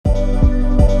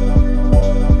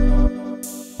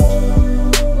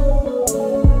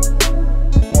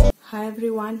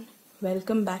everyone,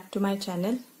 welcome back to my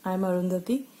channel. I am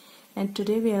Arundhati and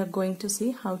today we are going to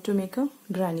see how to make a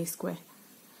granny square.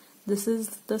 This is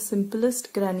the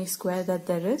simplest granny square that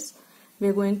there is. We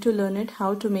are going to learn it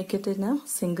how to make it in a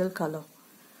single color.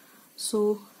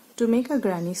 So to make a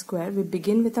granny square, we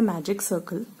begin with a magic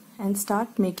circle and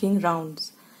start making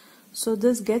rounds. So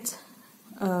this gets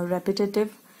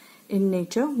repetitive in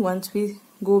nature once we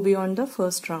go beyond the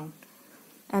first round.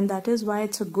 And that is why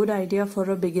it's a good idea for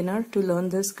a beginner to learn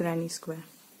this granny square.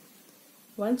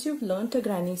 Once you've learnt a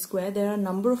granny square, there are a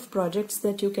number of projects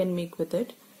that you can make with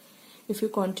it. If you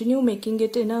continue making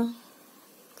it in a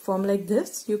form like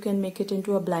this, you can make it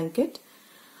into a blanket,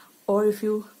 or if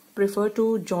you prefer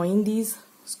to join these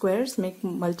squares, make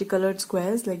multicolored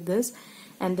squares like this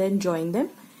and then join them,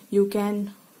 you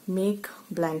can make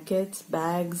blankets,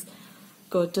 bags,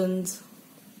 curtains,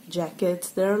 jackets.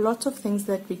 There are lots of things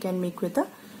that we can make with a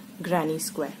granny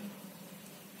square.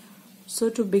 So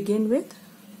to begin with,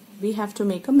 we have to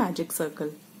make a magic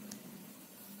circle.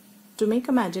 To make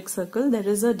a magic circle, there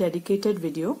is a dedicated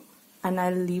video and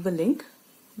I'll leave a link,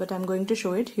 but I'm going to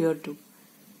show it here too.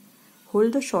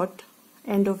 Hold the short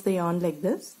end of the yarn like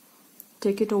this,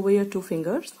 take it over your two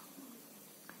fingers,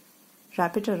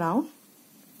 wrap it around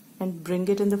and bring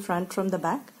it in the front from the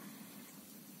back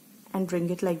and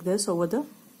bring it like this over the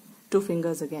two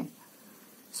fingers again.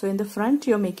 So in the front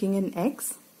you're making an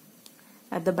X,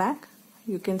 at the back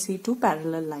you can see two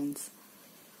parallel lines.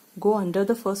 Go under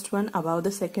the first one, above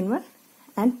the second one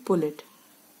and pull it.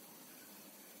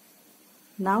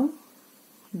 Now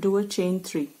do a chain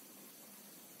 3.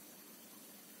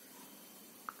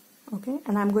 Okay,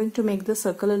 and I'm going to make the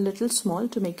circle a little small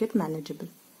to make it manageable.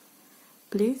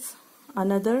 Place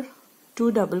another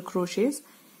 2 double crochets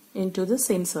into the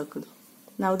same circle.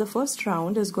 Now the first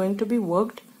round is going to be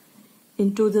worked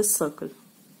into this circle.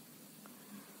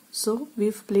 So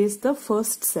we've placed the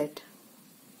first set,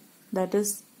 that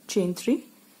is chain 3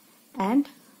 and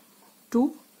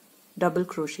 2 double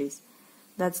crochets.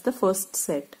 That's the first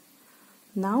set.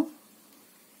 Now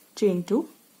chain 2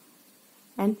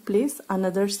 and place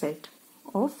another set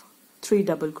of 3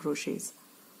 double crochets.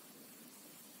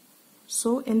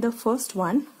 So in the first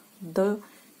one, the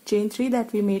chain 3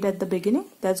 that we made at the beginning,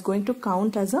 that's going to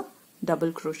count as a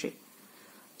double crochet.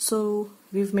 So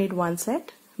we've made one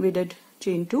set, we did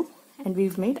chain 2 and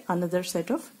we've made another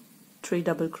set of 3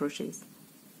 double crochets.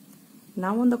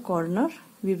 Now on the corner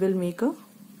we will make a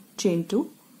chain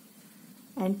 2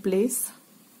 and place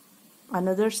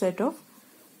another set of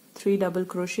 3 double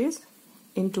crochets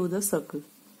into the circle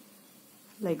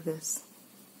like this.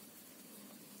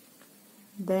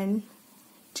 Then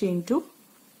chain 2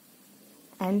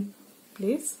 and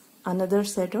place another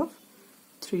set of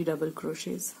 3 double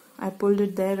crochets. I pulled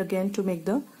it there again to make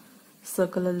the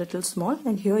circle a little small,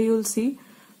 and here you will see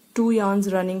 2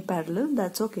 yarns running parallel.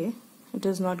 That's okay, it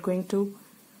is not going to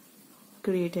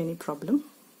create any problem.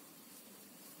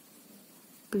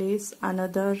 Place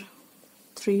another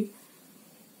 3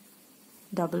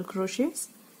 double crochets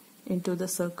into the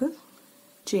circle,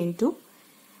 chain 2,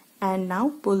 and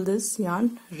now pull this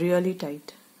yarn really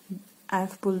tight. I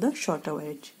have pulled the shorter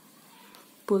edge.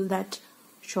 Pull that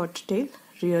short tail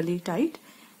really tight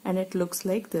and it looks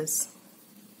like this.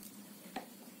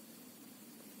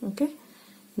 Okay,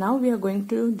 now we are going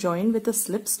to join with a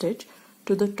slip stitch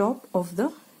to the top of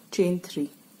the chain 3.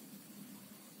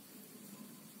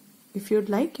 If you'd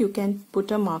like, you can put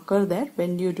a marker there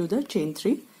when you do the chain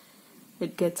 3.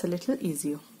 It gets a little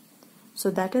easier.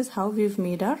 So that is how we've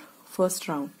made our first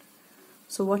round.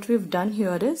 So what we've done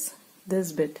here is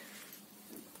this bit.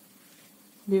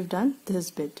 We've done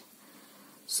this bit.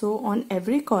 So on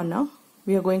every corner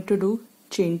we are going to do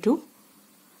chain 2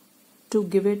 to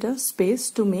give it a space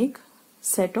to make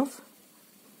set of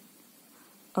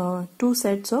 2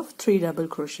 sets of 3 double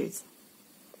crochets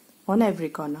on every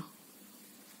corner.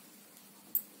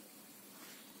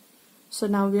 So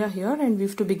now we are here and we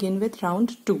have to begin with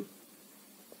round 2.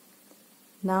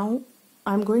 Now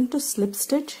I'm going to slip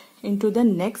stitch into the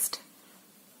next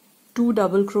 2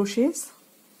 double crochets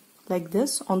like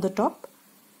this on the top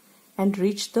and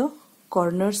reach the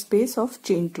corner space of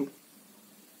chain 2.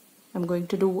 I'm going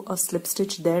to do a slip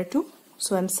stitch there too,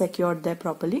 so I'm secured there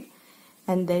properly,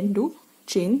 and then do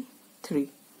chain 3.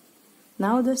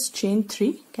 Now this chain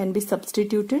 3 can be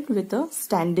substituted with a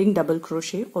standing double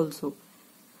crochet also.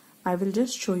 I will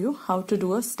just show you how to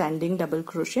do a standing double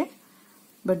crochet,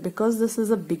 but because this is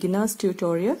a beginner's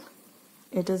tutorial,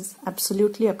 it is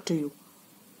absolutely up to you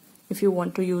if you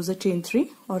want to use a chain 3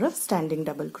 or a standing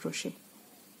double crochet.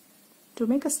 To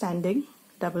make a standing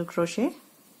double crochet,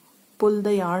 pull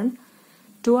the yarn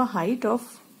to a height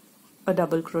of a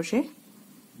double crochet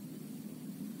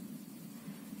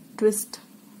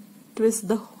twist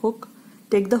the hook,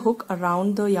 take the hook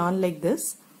around the yarn like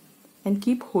this and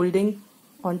keep holding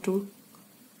onto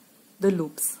the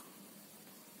loops.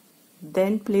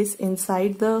 Then place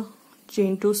inside the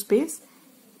chain 2 space,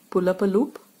 pull up a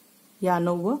loop, yarn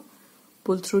over,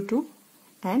 pull through 2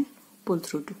 and pull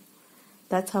through 2.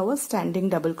 That's how a standing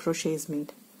double crochet is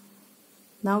made.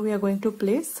 Now we are going to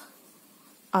place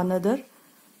another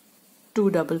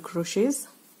 2 double crochets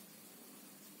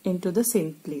into the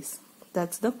same place.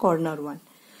 That's the corner one.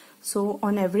 So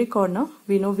on every corner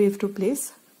we know we have to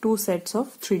place 2 sets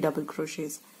of 3 double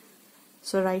crochets.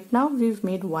 So right now we've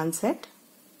made one set,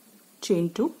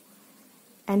 chain 2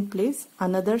 and place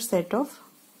another set of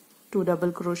 2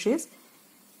 double crochets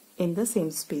in the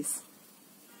same space.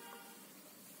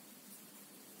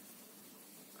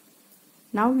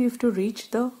 Now we have to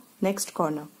reach the next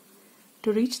corner.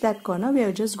 To reach that corner we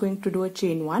are just going to do a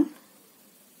chain 1,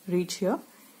 reach here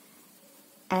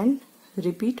and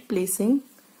repeat placing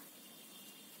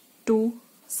 2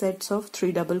 sets of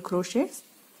 3 double crochets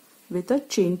with a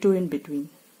chain 2 in between.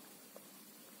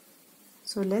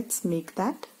 So let's make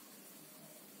that.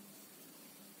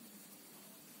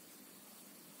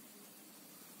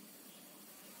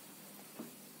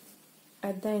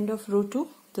 At the end of row 2,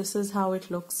 this is how it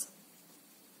looks.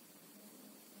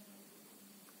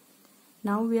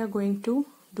 Now we are going to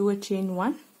do a chain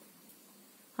 1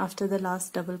 after the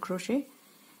last double crochet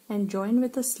and join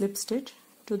with a slip stitch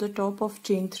to the top of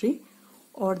chain 3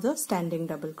 or the standing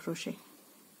double crochet.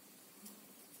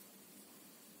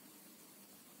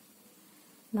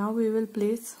 Now we will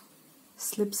place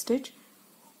slip stitch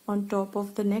on top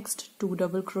of the next 2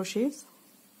 double crochets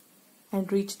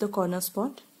and reach the corner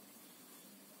spot.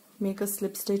 Make a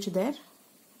slip stitch there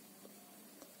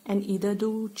and either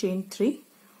do chain 3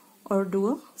 or do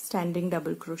a standing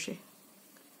double crochet.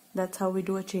 That's how we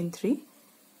do a chain 3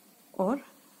 or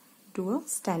do a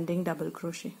standing double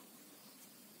crochet.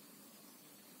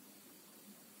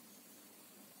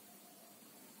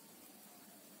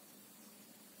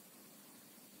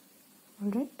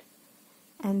 Alright,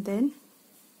 and then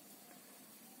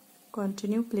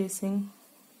continue placing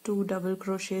 2 double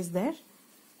crochets there,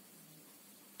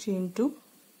 chain 2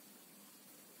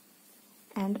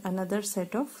 and another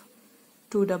set of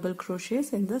 2 double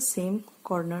crochets in the same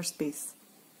corner space.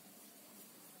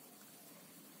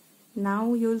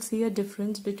 Now you will see a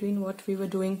difference between what we were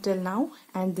doing till now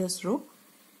and this row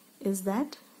is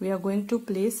that we are going to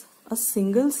place a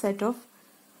single set of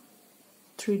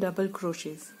 3 double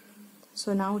crochets.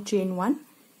 So now chain 1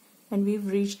 and we've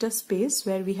reached a space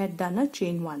where we had done a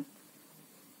chain 1.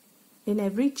 In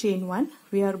every chain 1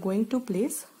 we are going to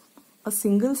place a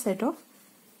single set of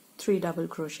 3 double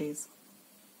crochets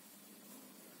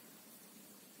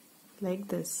like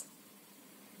this.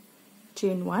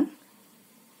 Chain 1,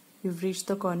 we've reached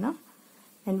the corner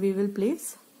and we will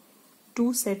place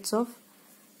 2 sets of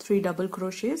 3 double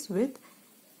crochets with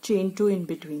chain 2 in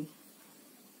between.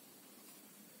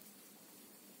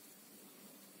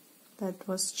 That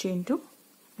was chain 2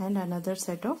 and another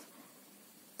set of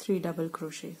 3 double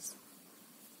crochets.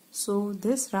 So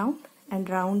this round and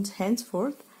rounds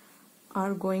henceforth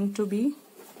are going to be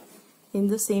in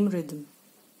the same rhythm.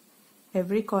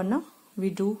 Every corner we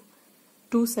do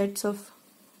 2 sets of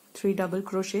 3 double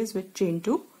crochets with chain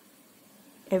 2.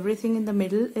 Everything in the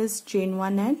middle is chain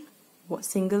 1 and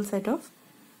single set of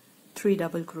 3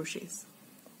 double crochets.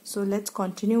 So let's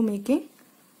continue making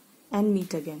and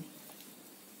meet again.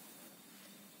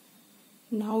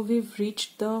 Now we've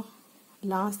reached the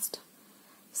last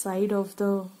side of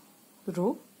the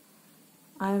row.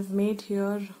 I have made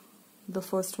here the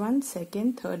first one,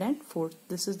 second, third and fourth.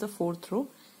 This is the fourth row.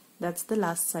 That's the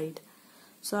last side.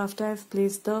 So after I've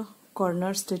placed the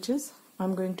corner stitches,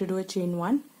 I'm going to do a chain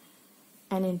 1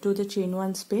 and into the chain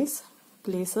 1 space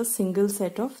place a single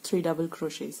set of 3 double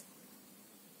crochets.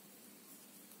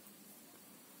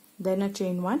 Then a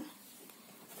chain 1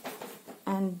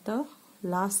 and the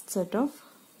last set of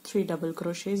 3 double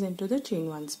crochets into the chain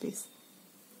 1 space.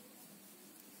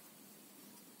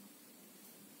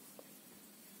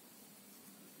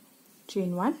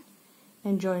 Chain 1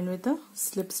 and join with a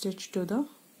slip stitch to the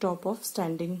top of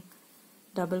standing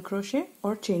double crochet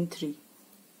or chain 3,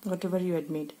 whatever you had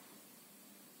made.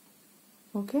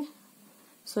 Okay,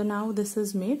 so now this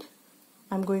is made.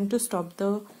 I'm going to stop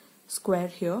the square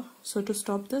here. So to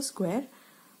stop the square,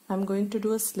 I'm going to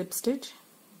do a slip stitch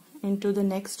into the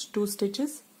next 2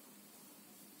 stitches,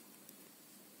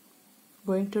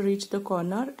 going to reach the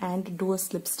corner and do a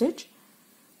slip stitch,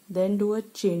 then do a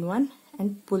chain 1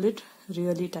 and pull it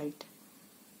really tight.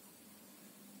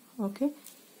 Okay,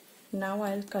 now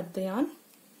I'll cut the yarn.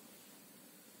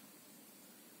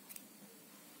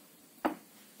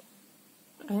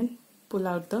 and pull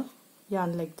out the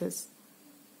yarn like this.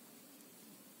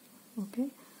 Okay,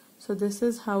 so this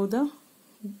is how the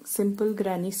simple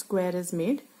granny square is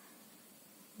made.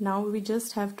 Now we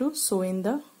just have to sew in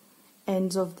the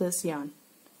ends of this yarn.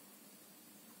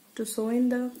 To sew in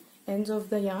the ends of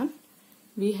the yarn,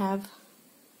 we have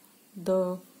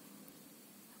the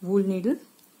wool needle.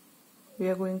 We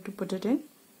are going to put it in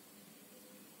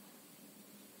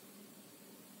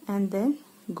and then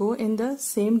go in the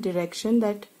same direction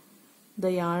that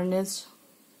the yarn is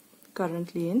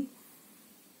currently in,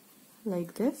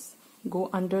 like this. Go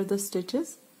under the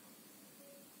stitches,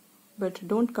 but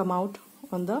don't come out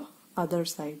on the other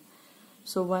side.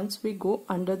 So once we go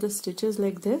under the stitches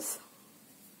like this,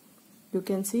 you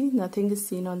can see nothing is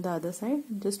seen on the other side.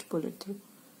 Just pull it through.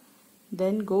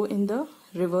 Then go in the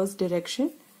reverse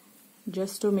direction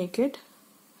just to make it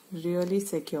really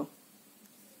secure,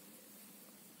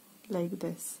 like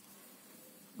this.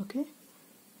 Okay,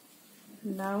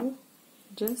 now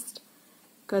just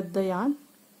cut the yarn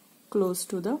close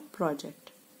to the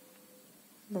project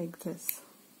like this.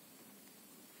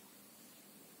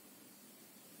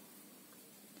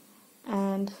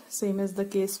 And same is the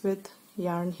case with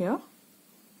yarn here.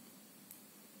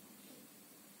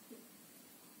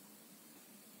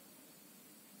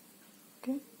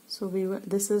 Okay, so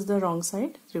this is the wrong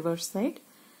side, reverse side,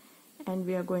 and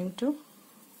we are going to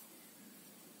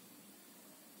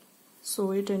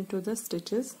sew it into the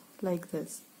stitches like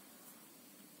this.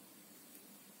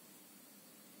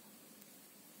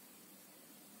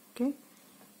 Okay,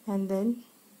 and then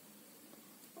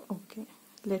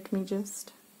let me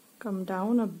just come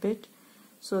down a bit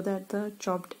so that the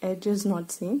chopped edge is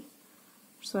not seen.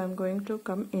 So I'm going to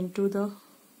come into the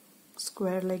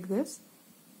square like this.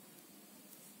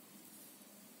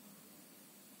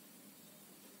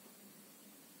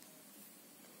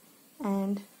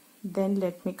 And then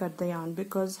let me cut the yarn,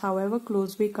 because however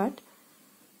close we cut,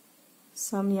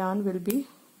 some yarn will be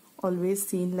always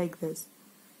seen like this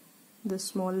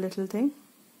small little thing.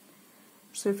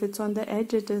 So if it's on the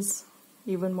edge, it is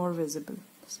even more visible.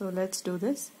 So let's do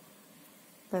this.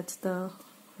 That's the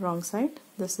wrong side,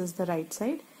 this is the right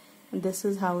side, and this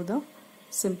is how the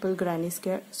simple granny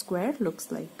square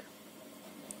looks like.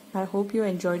 I hope you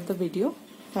enjoyed the video.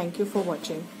 Thank you for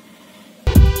watching.